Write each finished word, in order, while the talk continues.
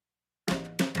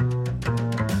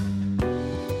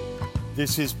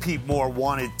This is Pete Moore.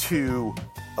 Wanted to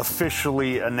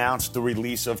officially announce the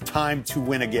release of Time to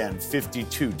Win Again,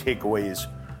 52 takeaways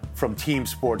from team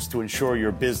sports to ensure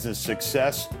your business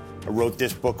success. I wrote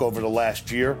this book over the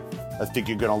last year. I think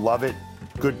you're going to love it.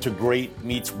 Good to Great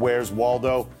meets Where's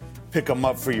Waldo. Pick them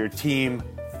up for your team.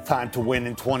 Time to win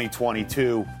in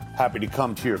 2022. Happy to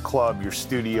come to your club, your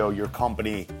studio, your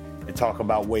company, and talk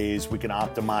about ways we can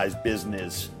optimize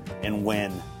business and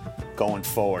win going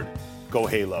forward. Go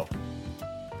Halo.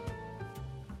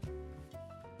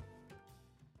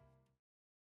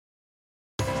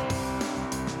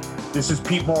 This is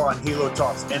Pete Moore on Halo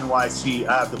Talks NYC.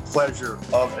 I have the pleasure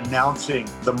of announcing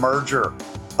the merger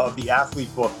of the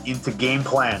athlete book into Game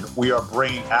Plan. We are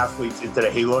bringing athletes into the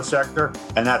Halo sector,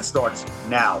 and that starts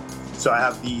now. So I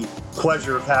have the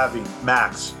pleasure of having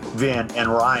Max, Vin, and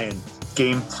Ryan,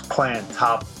 Game Plan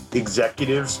top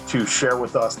executives, to share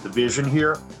with us the vision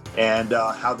here and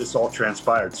how this all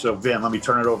transpired. So Vin, let me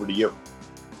turn it over to you.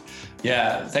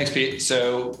 Yeah, thanks, Pete.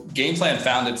 So Game Plan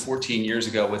founded 14 years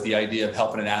ago with the idea of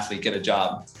helping an athlete get a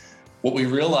job. What we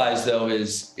realized, though,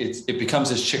 is it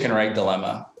becomes this chicken or egg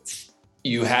dilemma.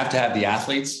 You have to have the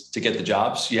athletes to get the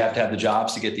jobs. You have to have the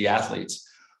jobs to get the athletes.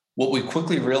 What we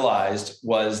quickly realized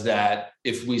was that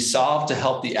if we solve to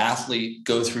help the athlete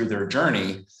go through their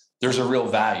journey, there's a real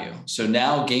value. So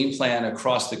now Game Plan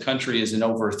across the country is in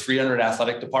over 300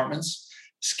 athletic departments,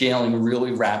 scaling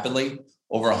really rapidly,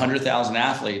 over 100,000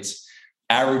 athletes,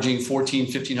 averaging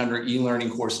 1,500 e-learning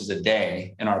courses a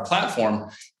day in our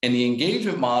platform. And the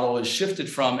engagement model is shifted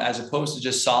from, as opposed to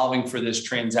just solving for this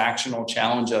transactional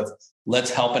challenge of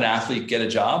let's help an athlete get a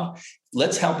job,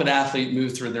 let's help an athlete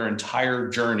move through their entire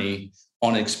journey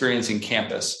on experiencing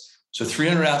campus. So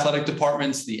 300 athletic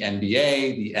departments, the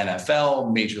NBA, the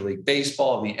NFL, Major League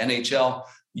Baseball, the NHL,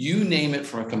 you name it.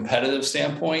 From a competitive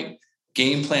standpoint,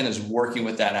 Game Plan is working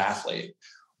with that athlete.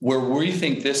 Where we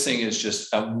think this thing is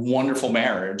just a wonderful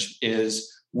marriage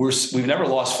is we've never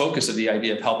lost focus of the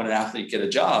idea of helping an athlete get a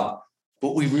job,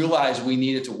 but we realized we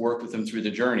needed to work with them through the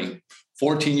journey.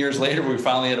 14 years later, we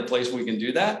finally had a place where we can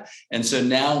do that. And so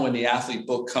now when the athlete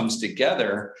book comes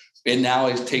together,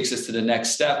 it takes us to the next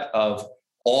step of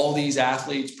all these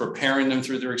athletes, preparing them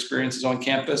through their experiences on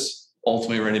campus,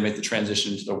 ultimately ready to make the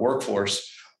transition to the workforce.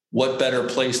 What better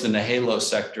place than the Halo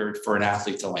sector for an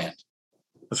athlete to land?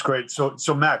 That's great. So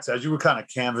Max, as you were kind of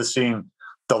canvassing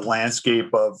the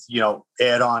landscape of,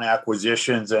 add-on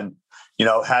acquisitions and,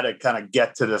 how to kind of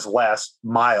get to this last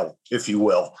mile, if you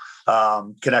will,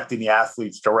 connecting the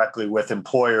athletes directly with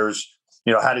employers,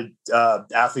 how did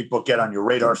Athlete Book get on your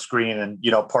radar screen and,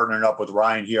 partnering up with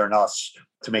Ryan here and us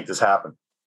to make this happen?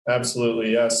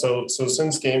 Absolutely. Yeah. So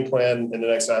since Game Plan and the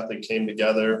Next Athlete came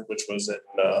together, which was in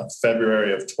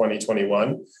February of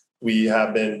 2021, we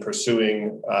have been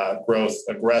pursuing growth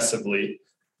aggressively,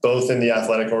 both in the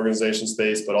athletic organization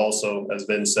space, but also, as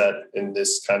Vin said, in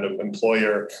this kind of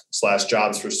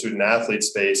employer/jobs for student athlete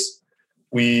space.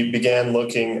 We began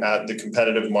looking at the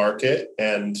competitive market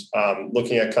and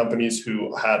looking at companies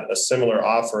who had a similar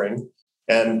offering.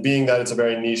 And being that it's a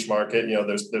very niche market,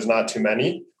 there's not too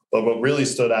many. But what really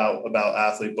stood out about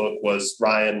Athlete Book was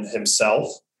Ryan himself,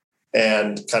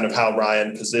 and kind of how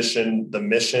Ryan positioned the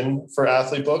mission for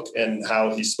Athlete Book and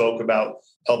how he spoke about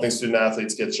helping student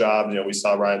athletes get jobs. We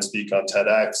saw Ryan speak on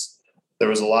TEDx. There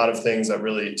was a lot of things that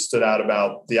really stood out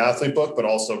about the Athlete Book, but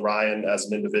also Ryan as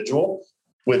an individual,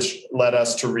 which led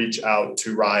us to reach out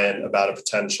to Ryan about a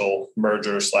potential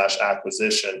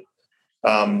merger/acquisition.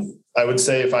 I would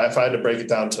say if I had to break it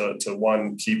down to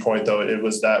one key point, though, it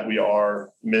was that we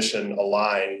are mission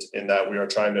aligned in that we are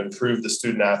trying to improve the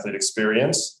student athlete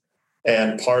experience.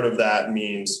 And part of that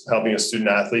means helping a student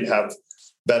athlete have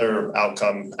better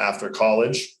outcome after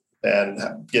college and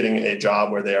getting a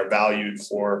job where they are valued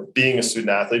for being a student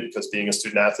athlete, because being a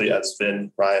student athlete, as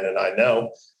Vin, Ryan, and I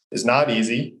know, is not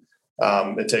easy.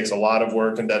 It takes a lot of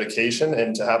work and dedication,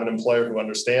 and to have an employer who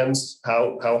understands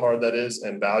how hard that is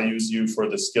and values you for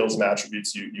the skills and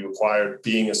attributes you acquired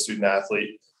being a student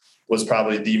athlete was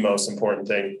probably the most important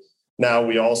thing. Now,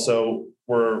 we also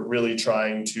were really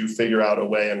trying to figure out a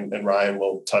way, and Ryan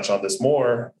will touch on this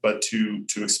more, but to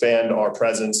expand our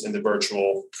presence in the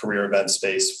virtual career event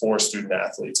space for student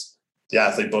athletes. The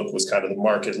Athlete Book was kind of the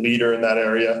market leader in that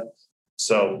area.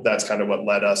 So that's kind of what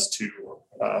led us to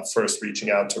first reaching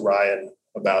out to Ryan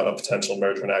about a potential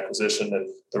merger and acquisition, and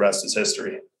the rest is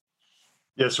history.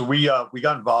 Yeah, so we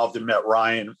got involved and met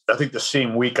Ryan, I think the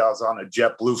same week I was on a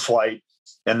JetBlue flight,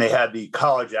 and they had the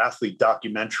college athlete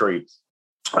documentary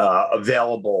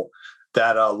available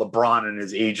that LeBron and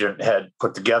his agent had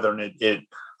put together, and it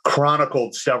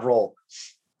chronicled several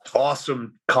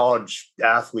awesome college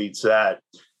athletes that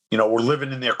were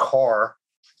living in their car,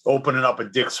 opening up a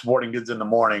Dick's Sporting Goods in the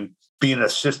morning, being an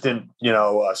assistant,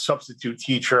 a substitute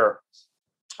teacher,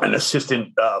 an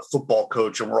assistant football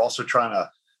coach, and we're also trying to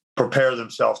prepare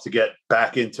themselves to get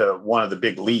back into one of the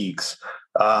big leagues.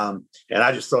 And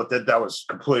I just thought that was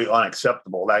completely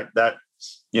unacceptable. That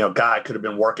guy could have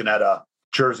been working at a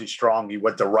Jersey Strong. He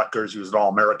went to Rutgers. He was an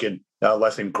All-American,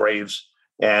 Leslie Graves,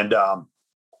 and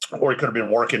or he could have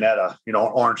been working at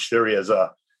Orange Theory as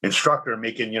a instructor,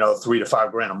 making $3,000 to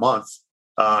 $5,000 a month,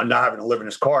 not having to live in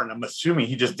his car. And I'm assuming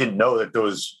he just didn't know that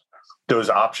those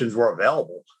options were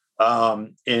available.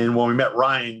 And when we met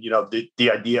Ryan,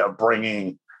 the idea of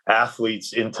bringing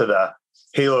athletes into the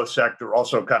Halo sector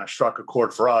also kind of struck a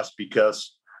chord for us,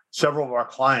 because several of our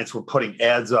clients were putting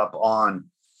ads up on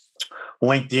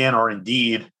LinkedIn or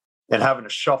Indeed and having to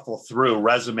shuffle through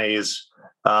resumes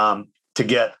to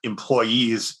get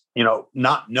employees,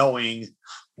 not knowing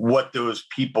what those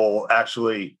people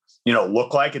actually,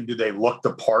 look like, and do they look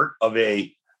the part of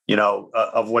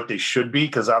of what they should be?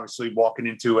 Because obviously walking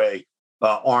into a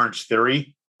Orange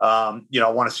Theory, I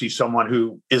want to see someone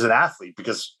who is an athlete,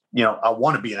 because I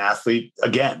want to be an athlete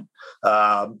again.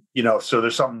 So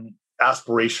there's something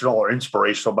aspirational or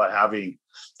inspirational about having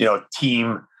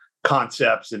team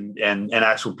concepts and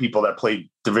actual people that play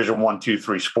Division 1, 2,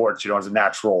 3 sports, as a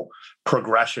natural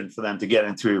progression for them to get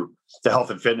into the health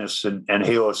and fitness and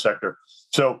Halo sector.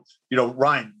 So,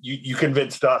 Ryan, you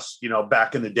convinced us,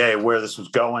 back in the day where this was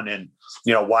going and,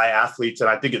 why athletes. And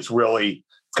I think it's really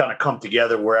kind of come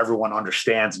together where everyone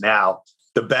understands now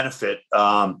the benefit.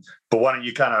 But why don't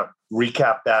you kind of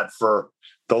recap that for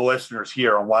the listeners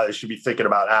here on why they should be thinking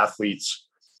about athletes,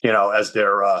 as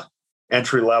their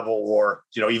entry level, or,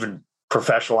 even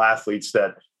professional athletes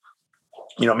that,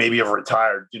 maybe have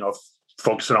retired,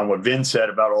 focusing on what Vin said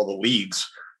about all the leagues.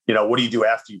 What do you do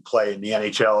after you play in the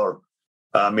NHL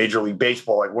or Major League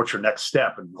Baseball? Like, what's your next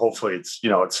step? And hopefully it's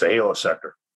the Halo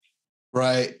sector.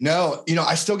 Right. No,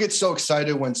 I still get so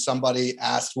excited when somebody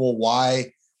asks, well,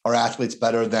 why are athletes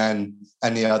better than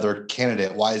any other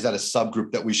candidate? Why is that a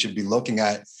subgroup that we should be looking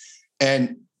at?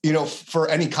 And, for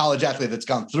any college athlete that's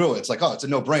gone through it, it's like, oh, it's a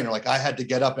no-brainer. Like, I had to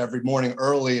get up every morning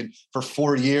early and for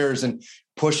 4 years and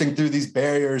pushing through these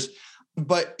barriers.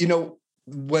 But,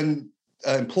 when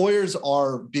employers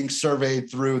are being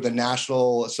surveyed through the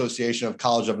National Association of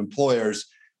College of Employers,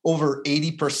 over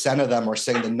 80% of them are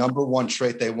saying the number one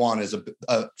trait they want is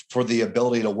for the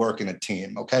ability to work in a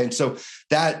team. Okay. And so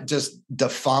that just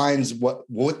defines what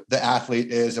the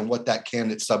athlete is and what that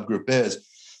candidate subgroup is.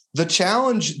 The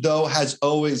challenge, though, has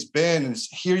always been, is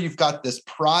here you've got this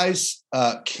prize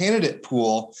candidate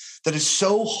pool that is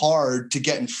so hard to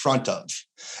get in front of.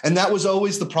 And that was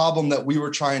always the problem that we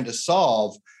were trying to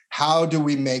solve. How do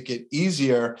we make it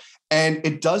easier? And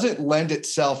it doesn't lend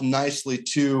itself nicely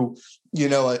to,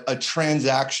 a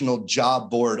transactional job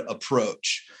board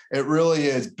approach. It really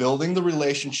is building the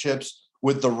relationships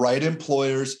with the right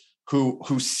employers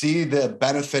who see the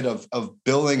benefit of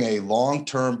building a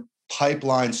long-term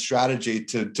pipeline strategy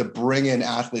to bring in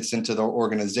athletes into their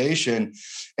organization.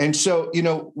 And so,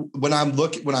 when I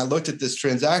looked at this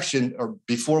transaction, or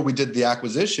before we did the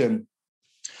acquisition,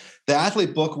 the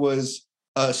athlete book was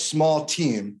a small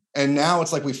team. And now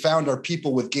it's like we found our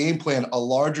people with Game Plan, a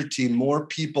larger team, more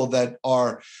people that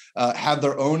are have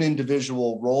their own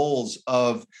individual roles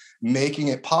of making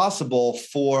it possible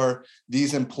for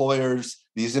these employers,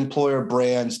 these employer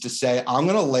brands to say, I'm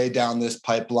going to lay down this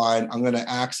pipeline. I'm going to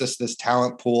access this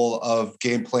talent pool of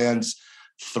Game Plan's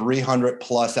 300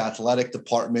 plus athletic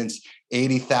departments,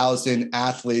 80,000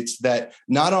 athletes that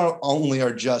not only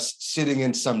are just sitting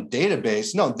in some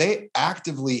database, no, they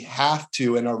actively have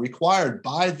to and are required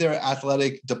by their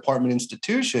athletic department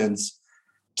institutions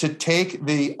to take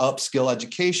the upskill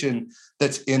education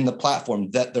that's in the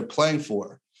platform that they're playing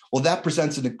for. Well, that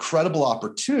presents an incredible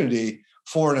opportunity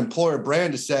for an employer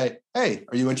brand to say, hey,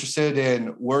 are you interested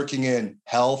in working in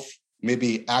health,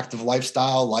 maybe active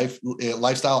lifestyle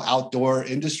outdoor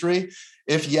industry?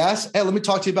 If yes, hey, let me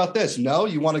talk to you about this. No,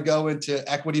 you want to go into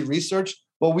equity research?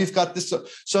 Well, we've got this.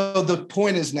 So the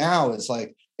point is now is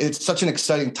like, it's such an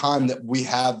exciting time that we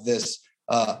have this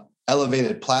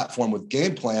elevated platform with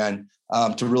Game Plan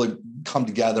to really come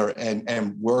together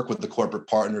and work with the corporate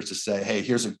partners to say, hey,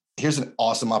 here's an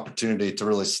awesome opportunity to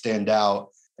really stand out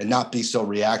and not be so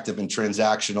reactive and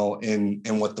transactional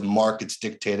in what the market's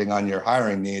dictating on your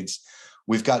hiring needs.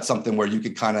 We've got something where you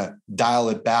could kind of dial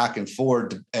it back and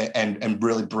forward and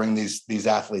really bring these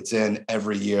athletes in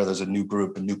every year. There's a new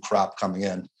group, a new crop coming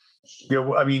in.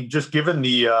 Yeah, I mean, just given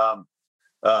the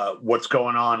what's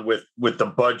going on with the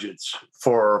budgets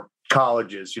for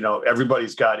colleges,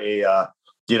 everybody's got a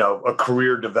a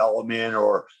career development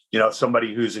or,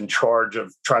 somebody who's in charge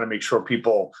of trying to make sure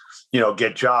people,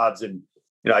 get jobs. And,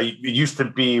 it used to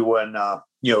be when,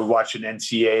 watch an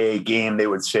NCAA game, they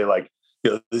would say like,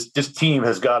 this team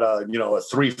has got a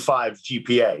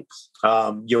 3.5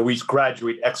 GPA. We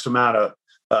graduate X amount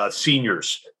of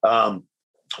seniors. I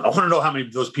want to know how many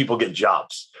of those people get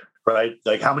jobs, right?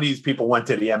 Like how many of these people went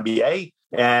to the NBA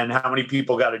and how many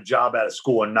people got a job out of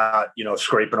school and not,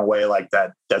 scraping away like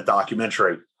that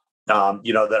documentary,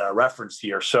 that I referenced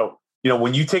here. So,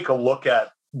 when you take a look at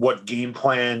what game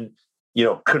plan,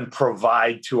 can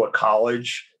provide to a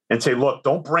college and say, look,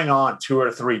 don't bring on 2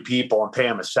 or 3 people and pay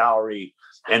them a salary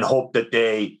and hope that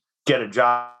they get a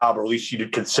job, or at least you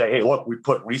can say, hey, look, we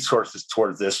put resources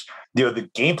towards this. The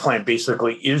game plan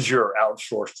basically is your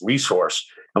outsourced resource,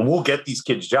 and we'll get these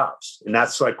kids jobs. And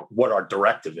that's like what our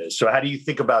directive is. So how do you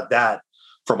think about that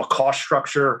from a cost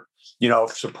structure,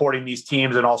 supporting these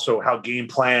teams, and also how game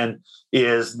plan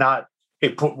is not,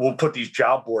 hey, we'll put these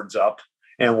job boards up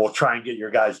and we'll try and get your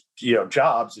guys,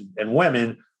 jobs and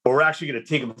women, but we're actually going to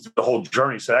take them through the whole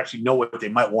journey so they actually know what they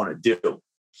might want to do.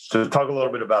 So talk a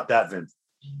little bit about that, Vince.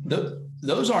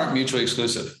 Those aren't mutually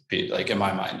exclusive, Pete, like in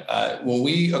my mind. When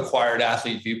we acquired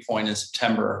Athlete Viewpoint in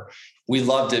September, we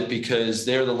loved it because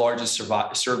they're the largest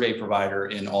survey provider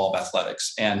in all of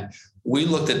athletics. And we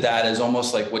looked at that as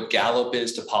almost like what Gallup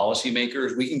is to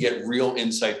policymakers. We can get real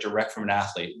insight direct from an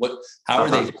athlete. How are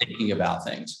they thinking about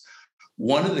things?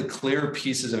 One of the clear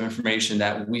pieces of information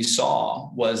that we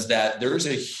saw was that there's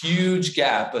a huge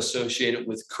gap associated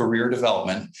with career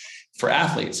development for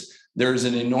athletes. There's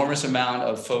an enormous amount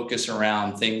of focus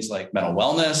around things like mental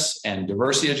wellness and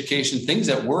diversity education, things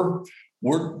that we're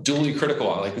duly critical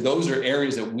on. Like those are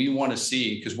areas that we want to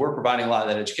see because we're providing a lot of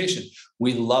that education.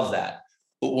 We love that.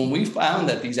 But when we found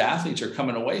that these athletes are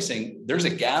coming away saying there's a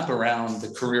gap around the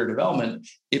career development,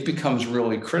 it becomes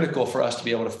really critical for us to be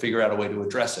able to figure out a way to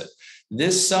address it.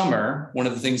 This summer, one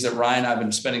of the things that Ryan and I have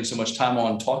been spending so much time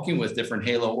on talking with different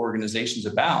Halo organizations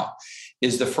about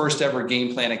is the first ever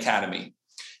Game Plan Academy.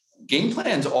 Game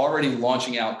Plan's already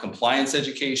launching out compliance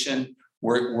education.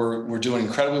 We're doing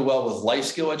incredibly well with life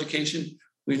skill education.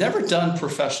 We've never done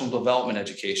professional development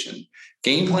education.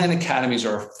 Game Plan Academies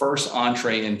are our first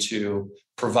entree into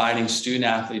providing student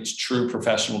athletes true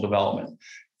professional development.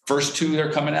 First 2 that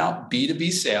are coming out,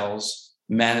 B2B sales,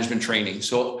 management training.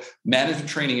 So management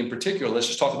training in particular, let's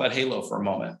just talk about Halo for a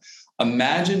moment.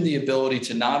 Imagine the ability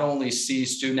to not only see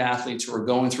student athletes who are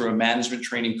going through a management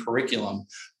training curriculum,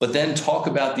 but then talk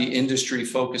about the industry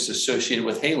focus associated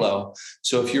with Halo.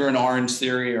 So if you're in Orange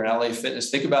Theory or LA Fitness,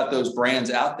 think about those brands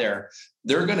out there.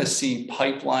 They're going to see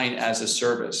pipeline as a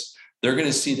service. They're going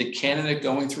to see the candidate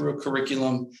going through a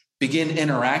curriculum, begin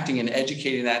interacting and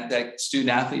educating that student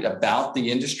athlete about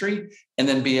the industry, and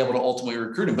then be able to ultimately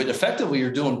recruit them. But effectively, you're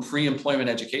doing pre-employment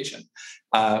education.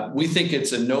 We think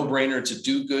it's a no-brainer to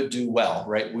do good, do well,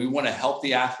 right? We want to help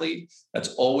the athlete. That's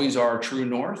always our true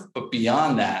north. But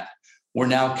beyond that, we're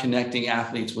now connecting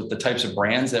athletes with the types of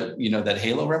brands that, that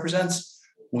Halo represents.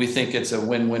 We think it's a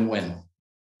win-win-win.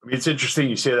 I mean, it's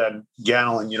interesting you say that,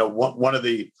 Ganelin. One of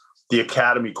the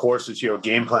academy courses,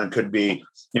 Game Plan could be,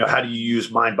 how do you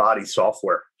use mind-body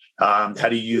software? How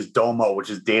do you use Domo, which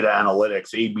is data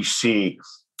analytics, ABC,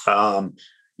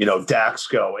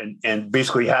 Daxco, and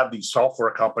basically have these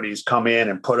software companies come in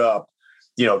and put up,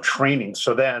 training.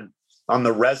 So then on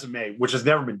the resume, which has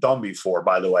never been done before,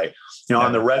 by the way,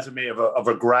 on the resume of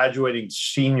a graduating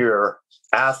senior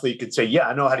athlete could say, yeah,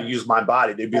 I know how to use my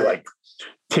body. They'd be like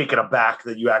taken aback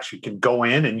that you actually can go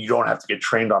in and you don't have to get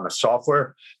trained on the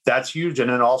software. That's huge. And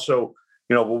then also,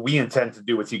 what we intend to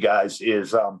do with you guys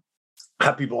is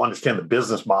have people understand the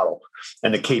business model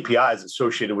and the KPIs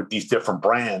associated with these different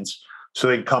brands. So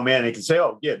they can come in and they can say,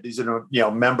 oh, yeah, these are,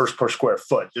 members per square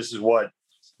foot. This is what,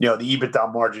 the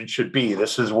EBITDA margin should be.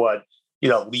 This is what,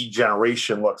 lead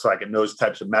generation looks like and those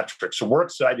types of metrics. So we're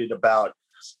excited about,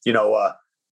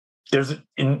 there's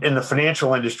in the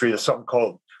financial industry, there's something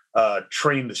called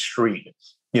train the street,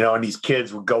 and these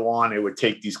kids would go on, they would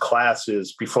take these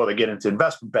classes before they get into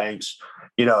investment banks,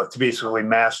 to basically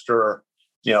master,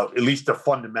 at least the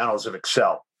fundamentals of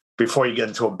Excel before you get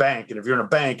into a bank. And if you're in a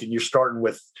bank and you're starting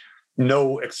with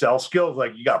no Excel skills,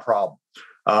 like you got a problem.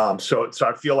 So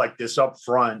I feel like this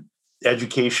upfront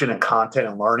education and content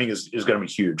and learning is going to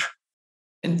be huge.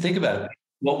 And think about it.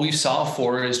 What we solve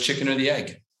for is chicken or the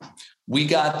egg. We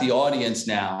got the audience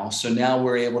now. So now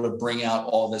we're able to bring out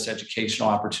all this educational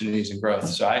opportunities and growth.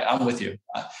 So I'm with you.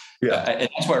 And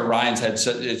that's why Ryan's had,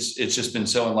 it's just been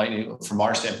so enlightening from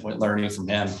our standpoint, learning from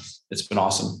him. It's been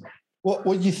awesome. Well,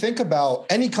 when you think about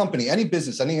any company, any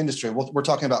business, any industry, we're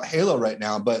talking about Halo right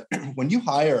now, but when you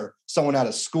hire someone out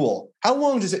of school, how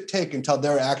long does it take until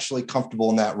they're actually comfortable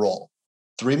in that role?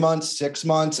 3 months, 6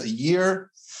 months, a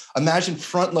year? Imagine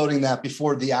front loading that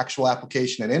before the actual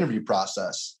application and interview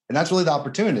process. And that's really the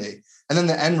opportunity. And then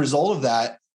the end result of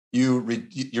that, you're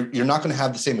not going to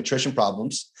have the same attrition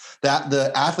problems. That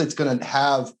the athlete's going to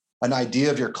have an idea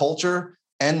of your culture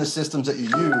and the systems that you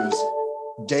use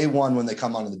day one when they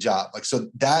come onto the job. Like,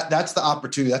 so that's the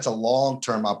opportunity. That's a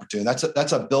long-term opportunity.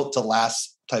 That's a built to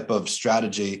last type of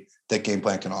strategy that Game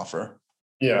Plan can offer.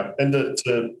 Yeah. And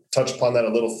to touch upon that a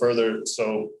little further.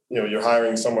 So, you're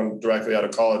hiring someone directly out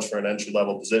of college for an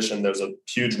entry-level position. There's a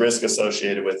huge risk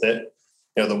associated with it.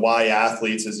 The Y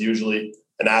athletes is usually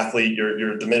an athlete.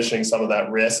 You're diminishing some of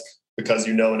that risk because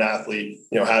an athlete,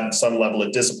 had some level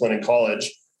of discipline in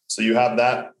college. So you have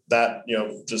that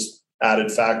just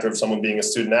added factor of someone being a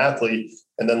student athlete.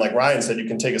 And then like Ryan said, you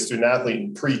can take a student athlete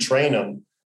and pre-train them.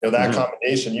 That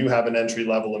combination, you have an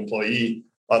entry-level employee,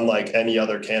 unlike any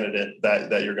other candidate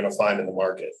that you're going to find in the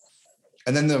market.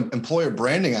 And then the employer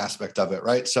branding aspect of it,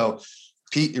 right? So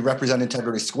Pete, you represent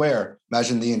Integrity Square.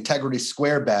 Imagine the Integrity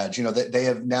Square badge, that they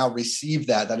have now received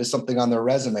that. That is something on their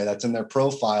resume, that's in their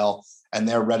profile, and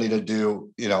they're ready to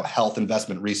do, health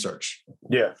investment research.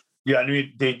 Yeah. Yeah. I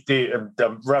mean, they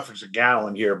reference a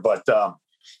gallon here, but,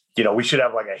 we should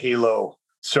have like a Halo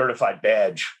certified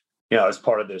badge, as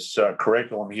part of this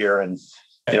curriculum here. And,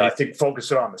 I think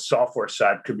focusing on the software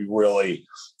side could be really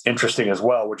interesting as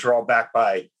well, which are all backed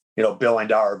by, $1 billion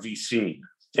VC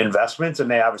investments. And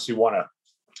they obviously want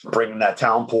to bring in that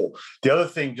talent pool. The other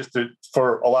thing,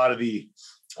 for a lot of the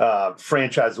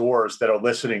franchisors that are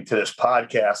listening to this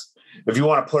podcast, if you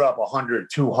want to put up 100,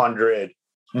 200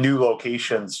 new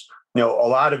locations, a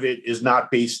lot of it is not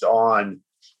based on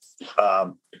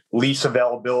lease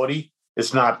availability.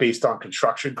 It's not based on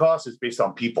construction costs. It's based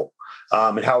on people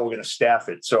and how we're going to staff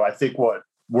it. So I think what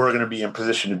we're going to be in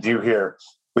position to do here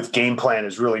with Game Plan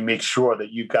is really make sure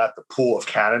that you've got the pool of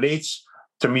candidates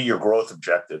to meet your growth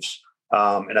objectives.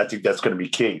 And I think that's going to be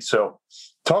key. So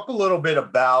talk a little bit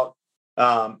about,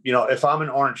 if I'm an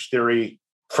Orange Theory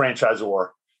franchisor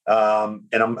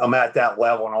and I'm at that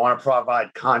level and I want to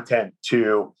provide content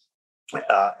to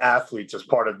athletes as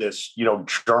part of this,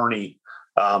 journey.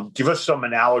 Give us some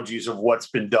analogies of what's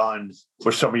been done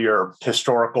with some of your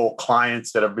historical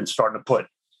clients that have been starting to put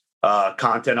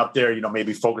content up there,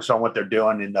 maybe focus on what they're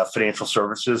doing in the financial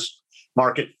services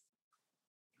market.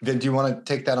 Vin, do you want to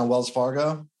take that on Wells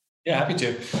Fargo? Yeah, happy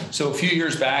to. So a few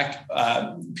years back,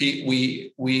 Pete,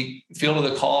 we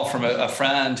fielded a call from a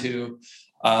friend who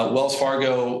Wells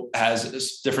Fargo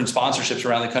has different sponsorships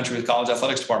around the country with college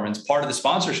athletics departments. Part of the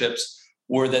sponsorships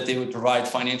were that they would provide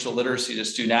financial literacy to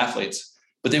student athletes,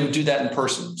 but they would do that in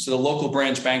person. So the local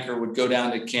branch banker would go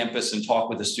down to campus and talk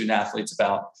with the student athletes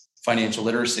about financial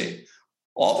literacy.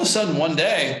 All of a sudden, one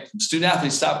day, student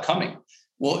athletes stopped coming.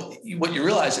 Well, what you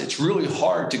realize, it's really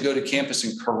hard to go to campus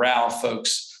and corral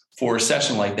folks for a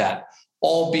session like that,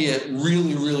 albeit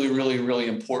really, really, really, really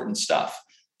important stuff.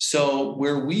 So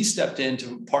where we stepped in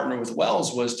to partner with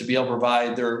Wells was to be able to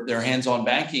provide their hands-on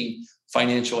banking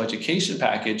financial education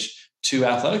package to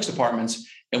athletics departments.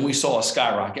 And we saw a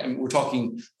skyrocket. I mean, we're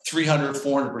talking 300,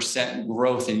 400%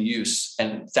 growth in use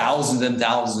and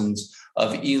thousands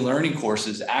of e-learning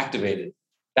courses activated.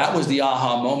 That was the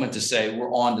aha moment to say,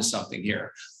 we're on to something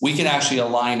here. We can actually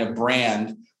align a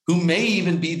brand who may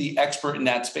even be the expert in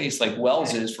that space, like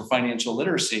Wells is for financial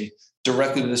literacy,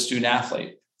 directly to the student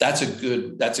athlete. That's a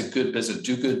good business.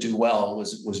 Do good, do well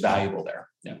was valuable there.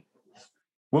 Yeah.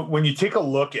 When you take a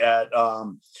look at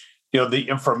the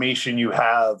information you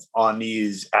have on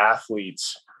these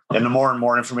athletes, and the more and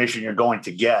more information you're going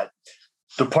to get,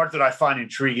 the part that I find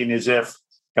intriguing is if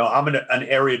I'm an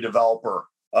area developer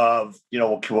of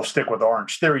we'll stick with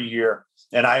Orange Theory here,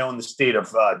 and I own the state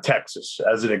of Texas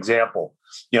as an example.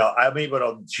 I'm able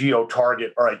to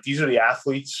geo-target. All right, these are the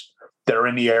athletes that are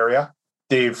in the area.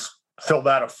 They've filled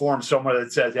out a form somewhere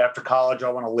that says after college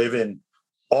I want to live in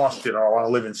Austin, or I want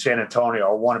to live in San Antonio,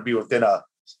 or I want to be within a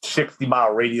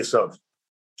 60-mile radius of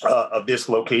this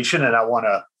location, and I want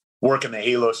to work in the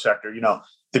Halo sector.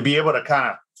 To be able to kind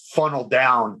of funnel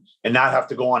down and not have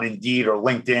to go on Indeed or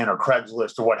LinkedIn or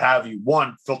Craigslist or what have you.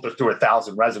 One, filter through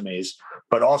 1,000 resumes,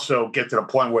 but also get to the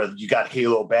point where you got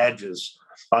Halo badges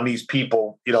on these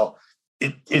people.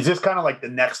 Is this kind of like the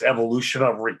next evolution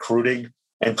of recruiting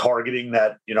and targeting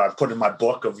that, I've put in my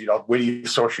book of, where do you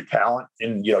source your talent?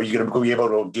 And, you're going to be able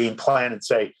to game plan and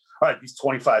say, all right, these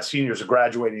 25 seniors are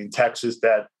graduating in Texas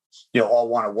that, all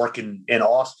want to work in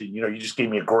Austin. You just gave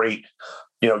me a great,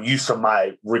 use of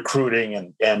my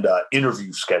recruiting and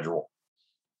interview schedule.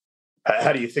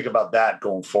 How do you think about that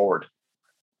going forward?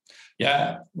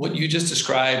 Yeah, what you just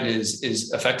described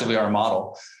is effectively our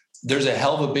model. There's a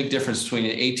hell of a big difference between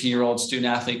an 18-year-old student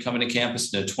athlete coming to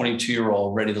campus and a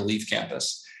 22-year-old ready to leave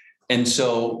campus. And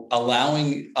so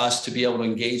allowing us to be able to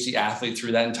engage the athlete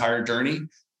through that entire journey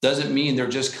doesn't mean they're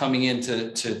just coming in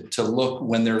to look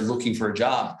when they're looking for a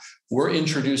job. We're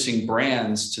introducing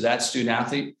brands to that student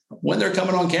athlete when they're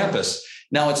coming on campus.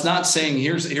 Now, it's not saying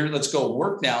here, let's go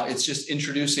work now. It's just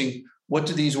introducing, what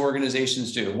do these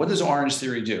organizations do? What does Orange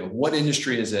Theory do? What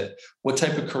industry is it? What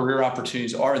type of career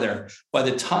opportunities are there? By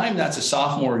the time that's a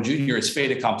sophomore or junior, it's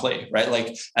fait accompli, right?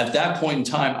 Like at that point in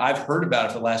time, I've heard about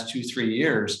it for the last 2-3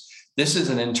 years. This is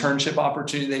an internship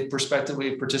opportunity they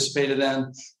prospectively participated in.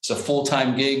 It's a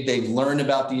full-time gig. They've learned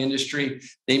about the industry.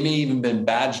 They may even been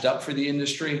badged up for the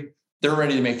industry. They're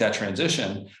ready to make that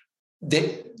transition.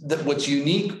 What's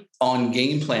unique on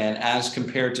Game Plan as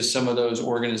compared to some of those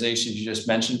organizations you just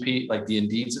mentioned, Pete, like the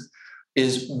Indeeds,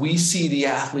 is we see the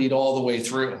athlete all the way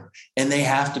through, and they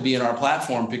have to be in our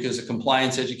platform because of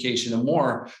compliance, education, and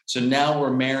more. So now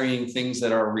we're marrying things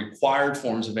that are required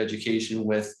forms of education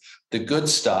with the good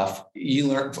stuff,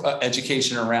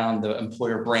 education around the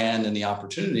employer brand and the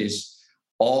opportunities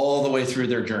all the way through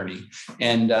their journey.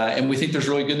 And we think there's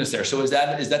really goodness there. So is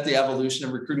that the evolution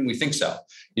of recruiting? We think so.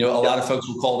 A lot of folks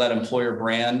will call that employer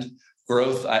brand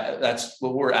growth. That's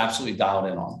what we're absolutely dialed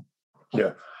in on.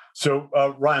 Yeah. So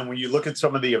Ryan, when you look at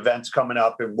some of the events coming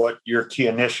up and what your key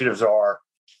initiatives are,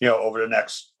 over the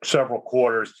next several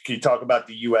quarters, can you talk about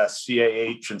the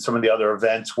USCAH and some of the other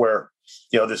events where,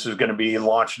 this is going to be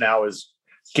launched now as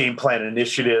Game Plan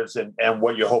initiatives and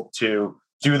what you hope to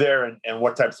do there and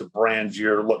what types of brands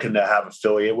you're looking to have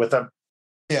affiliate with them?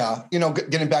 Yeah.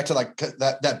 Getting back to like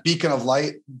that beacon of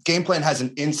light, Game Plan has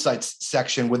an insights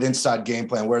section inside Game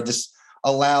Plan where this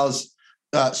allows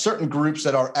certain groups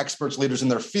that are experts, leaders in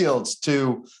their fields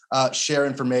to share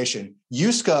information.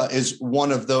 USCA is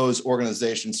one of those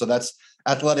organizations. So that's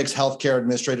Athletics Healthcare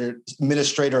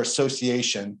Administrator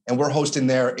Association. And we're hosting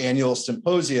their annual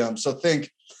symposium. So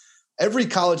think every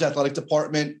college athletic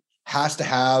department has to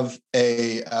have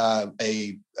a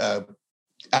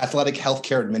athletic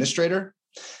healthcare administrator.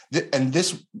 And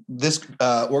this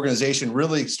organization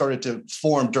really started to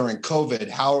form during COVID.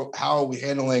 How are we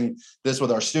handling this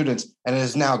with our students? And it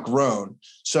has now grown.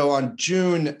 So on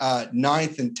June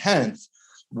 9th and 10th,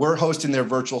 we're hosting their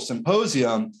virtual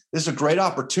symposium. This is a great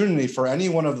opportunity for any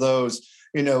one of those,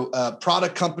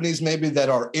 product companies maybe that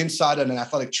are inside an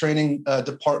athletic training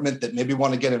department that maybe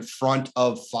want to get in front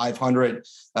of 500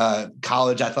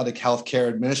 college athletic healthcare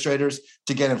administrators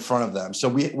to get in front of them. So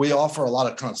we offer a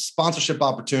lot of kind of sponsorship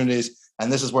opportunities,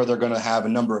 and this is where they're going to have a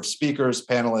number of speakers,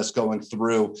 panelists going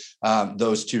through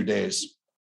those 2 days.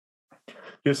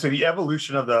 Yeah, so the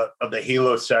evolution of the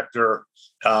Halo sector,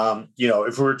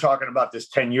 if we were talking about this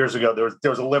 10 years ago, there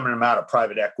was a limited amount of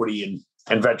private equity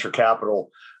and venture capital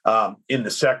in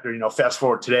the sector. Fast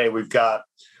forward today, we've got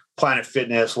Planet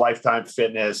Fitness, Lifetime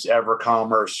Fitness,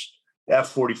 EverCommerce,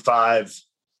 F45,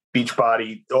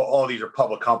 Beachbody. All these are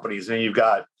public companies, and you've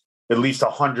got at least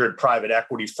 100 private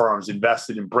equity firms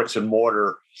invested in bricks and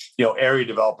mortar, area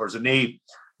developers, and they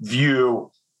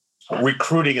view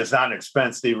recruiting as not an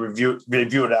expense. They view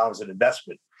it now as an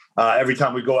investment. Every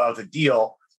time we go out with a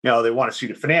deal, they want to see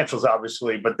the financials,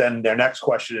 obviously, but then their next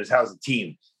question is, how's the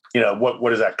team?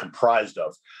 What is that comprised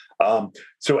of?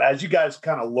 So as you guys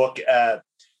kind of look at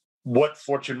what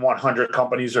Fortune 100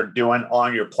 companies are doing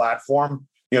on your platform,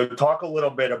 talk a little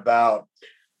bit about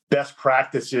best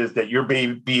practices that you're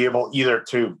be able either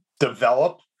to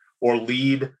develop or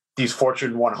lead these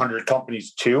Fortune 100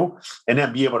 companies to, and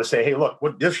then be able to say, hey, look,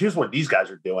 here's what these guys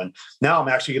are doing. Now I'm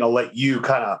actually going to let you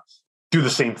kind of do the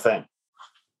same thing.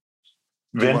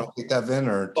 Vin? You want to take that, Vin?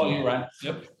 Or you're right.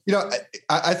 Yep.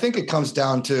 I think it comes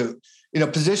down to,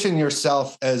 position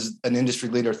yourself as an industry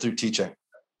leader through teaching,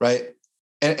 right?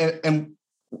 And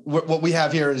what we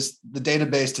have here is the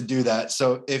database to do that.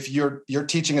 So if you're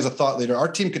teaching as a thought leader, our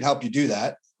team can help you do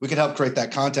that. We can help create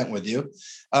that content with you.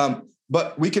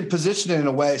 But we can position it in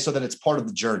a way so that it's part of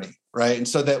the journey, right? And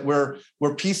so that we're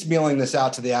piecemealing this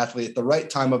out to the athlete at the right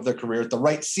time of their career, at the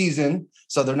right season,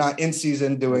 so they're not in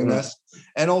season doing this.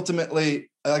 And ultimately,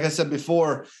 like I said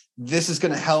before, this is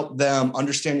going to help them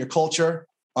understand your culture,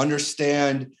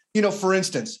 understand, for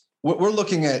instance, we're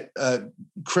looking at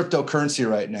cryptocurrency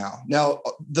right now. Now,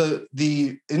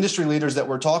 the industry leaders that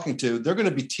we're talking to, they're going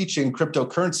to be teaching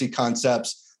cryptocurrency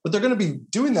concepts, but they're going to be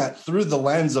doing that through the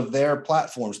lens of their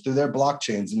platforms, through their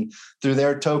blockchains and through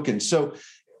their tokens. So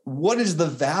what is the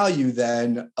value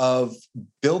then of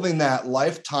building that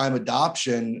lifetime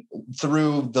adoption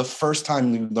through the first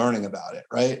time learning about it,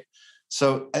 right?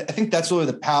 So I think that's really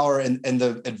the power and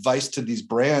the advice to these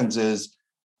brands is,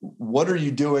 what are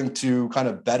you doing to kind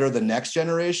of better the next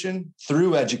generation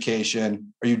through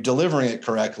education? Are you delivering it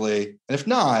correctly? And if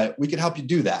not, we can help you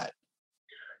do that.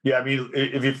 Yeah, I mean,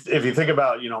 if you think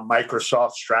about,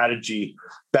 Microsoft strategy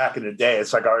back in the day,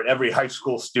 it's like, all right, every high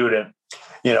school student,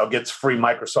 gets free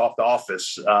Microsoft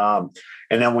Office. And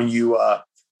then when you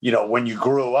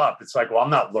grew up, it's like, well, I'm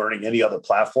not learning any other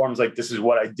platforms. Like, this is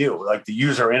what I do. Like, the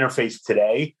user interface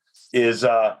today is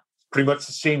pretty much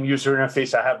the same user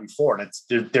interface I had before. And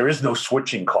there is no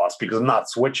switching cost because I'm not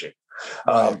switching.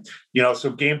 Right.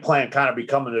 So Game Plan kind of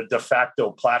becoming a de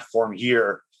facto platform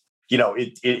here,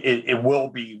 it will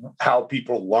be how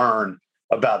people learn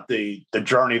about the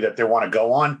journey that they want to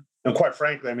go on. And quite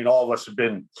frankly, I mean, all of us have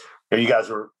been, you guys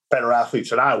were better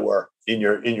athletes than I were in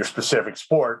your specific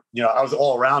sport. I was an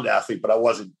all-around athlete, but I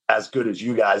wasn't as good as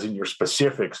you guys in your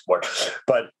specific sport.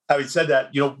 But having said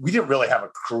that, we didn't really have a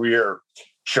career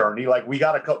journey. Like, we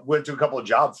went to a couple of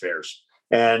job fairs.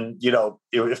 And,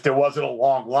 if there wasn't a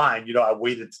long line, I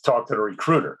waited to talk to the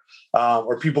recruiter.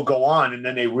 Or people go on and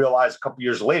then they realize a couple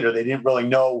years later, they didn't really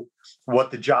know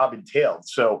what the job entailed.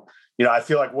 So, I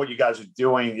feel like what you guys are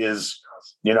doing is,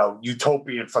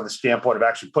 utopian from the standpoint of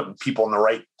actually putting people in the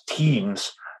right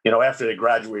teams, after they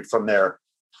graduate from their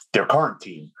current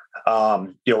team,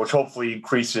 which hopefully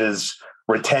increases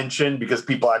retention because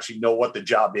people actually know what the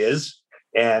job is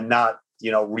and not,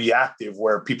 reactive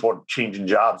where people are changing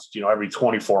jobs, every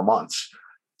 24 months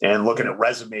and looking at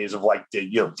resumes of like, do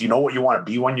you know what you want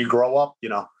to be when you grow up?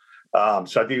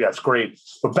 So I think that's great.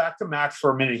 But back to Max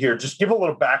for a minute here, just give a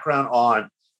little background on,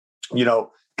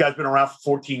 guys been around for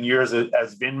 14 years,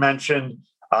 as Vin mentioned.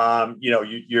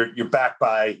 You're backed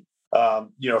by,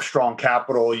 strong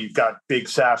capital. You've got big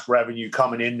SaaS revenue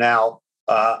coming in now,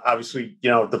 obviously,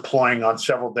 deploying on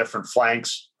several different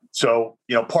flanks. So,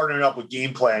 partnering up with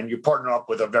Game Plan, you partner up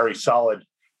with a very solid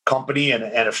company and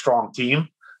a strong team,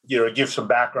 to give some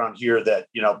background here that,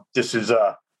 this is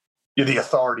you're the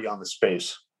authority on the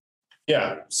space.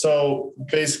 Yeah. So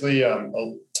basically,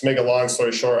 to make a long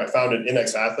story short, I founded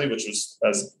InX Athlete, which was,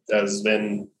 has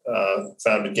been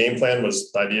founded Game Plan,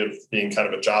 was the idea of being kind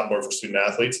of a job board for student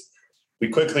athletes. We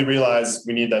quickly realized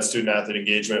we need that student athlete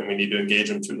engagement. We need to engage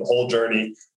them through the whole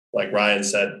journey. Like Ryan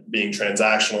said, being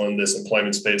transactional in this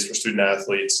employment space for student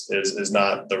athletes is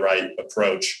not the right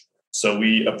approach. So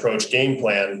we approached Game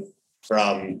Plan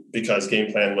because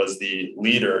Game Plan was the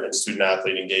leader in student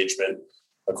athlete engagement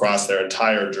across their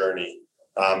entire journey.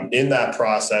 In that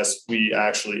process, we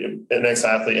actually, InX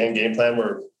Athlete and Game Plan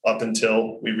were, up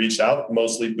until we reached out,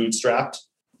 mostly bootstrapped,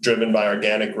 driven by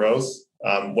organic growth.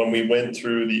 When we went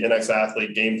through the InX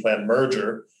Athlete Game Plan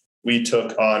merger, we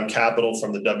took on capital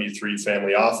from the W3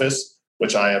 family office,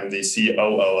 which I am the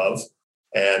COO of.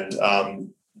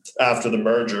 And after the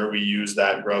merger, we used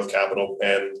that growth capital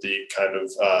and the kind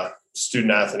of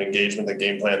student athlete engagement that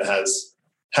Game Plan has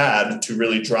had to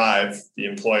really drive the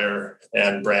employer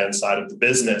and brand side of the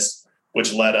business,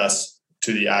 which led us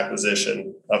to the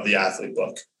acquisition of the athlete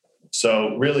book.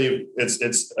 So really,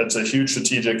 it's a huge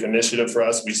strategic initiative for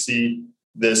us. We see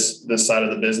this side of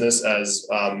the business as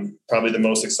probably the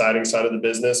most exciting side of the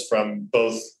business from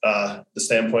both the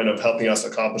standpoint of helping us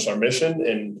accomplish our mission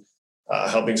in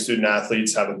helping student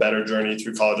athletes have a better journey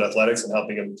through college athletics and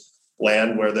helping them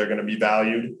land where they're going to be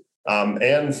valued.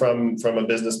 And from a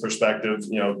business perspective,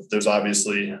 there's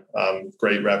obviously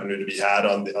great revenue to be had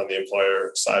on the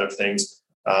employer side of things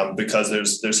because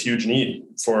there's huge need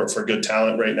for good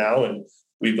talent right now. And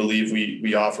we believe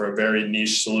we offer a very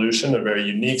niche solution, a very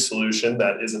unique solution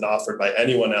that isn't offered by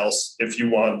anyone else if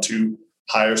you want to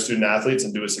hire student athletes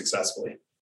and do it successfully.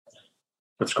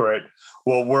 That's great.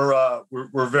 Well,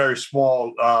 we're very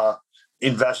small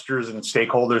investors and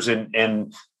stakeholders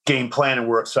in Game Plan, and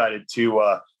we're excited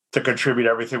to contribute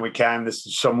everything we can. This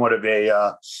is somewhat of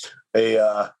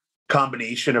a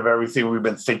combination of everything we've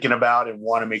been thinking about and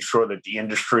want to make sure that the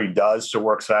industry does. So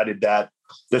we're excited that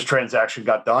this transaction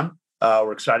got done.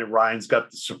 We're excited Ryan's got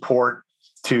the support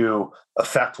to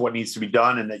affect what needs to be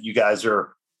done, and that you guys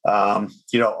are,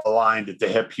 aligned at the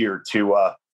hip here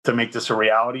to make this a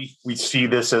reality. We see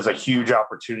this as a huge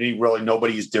opportunity. Really,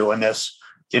 nobody's doing this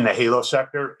in the Halo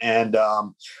sector, and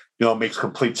it makes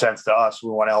complete sense to us. We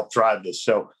want to help drive this.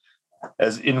 So,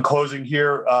 as in closing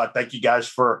here, thank you guys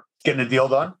for getting the deal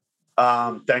done.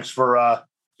 Thanks for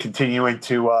continuing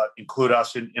to include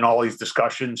us in all these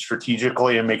discussions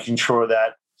strategically and making sure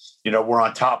that we're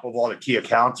on top of all the key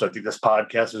accounts. I think this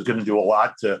podcast is going to do a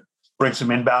lot to bring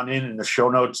some inbound in the show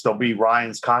notes. There'll be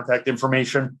Ryan's contact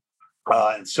information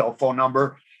and cell phone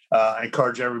number. I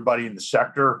encourage everybody in the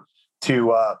sector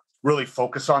to really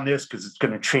focus on this because it's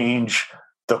going to change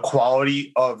the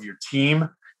quality of your team.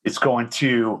 It's going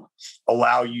to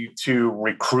allow you to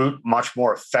recruit much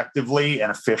more effectively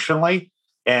and efficiently.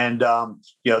 And,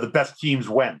 the best teams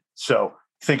win. So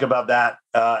think about that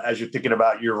as you're thinking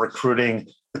about your recruiting,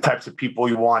 the types of people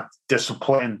you want,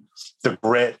 discipline, the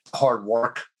grit, hard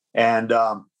work. And,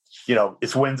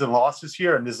 it's wins and losses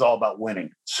here, and this is all about winning.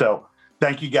 So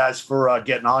thank you guys for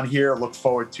getting on here. Look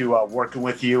forward to working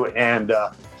with you. And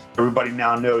everybody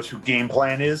now knows who Game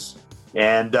Plan is.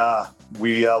 And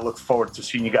we look forward to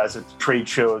seeing you guys at the trade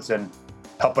shows and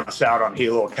helping us out on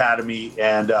Halo Academy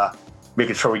and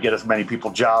making sure we get as many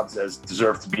people jobs as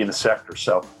deserve to be in the sector.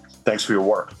 So thanks for your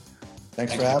work.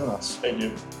 Thanks for having us. Thank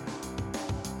you.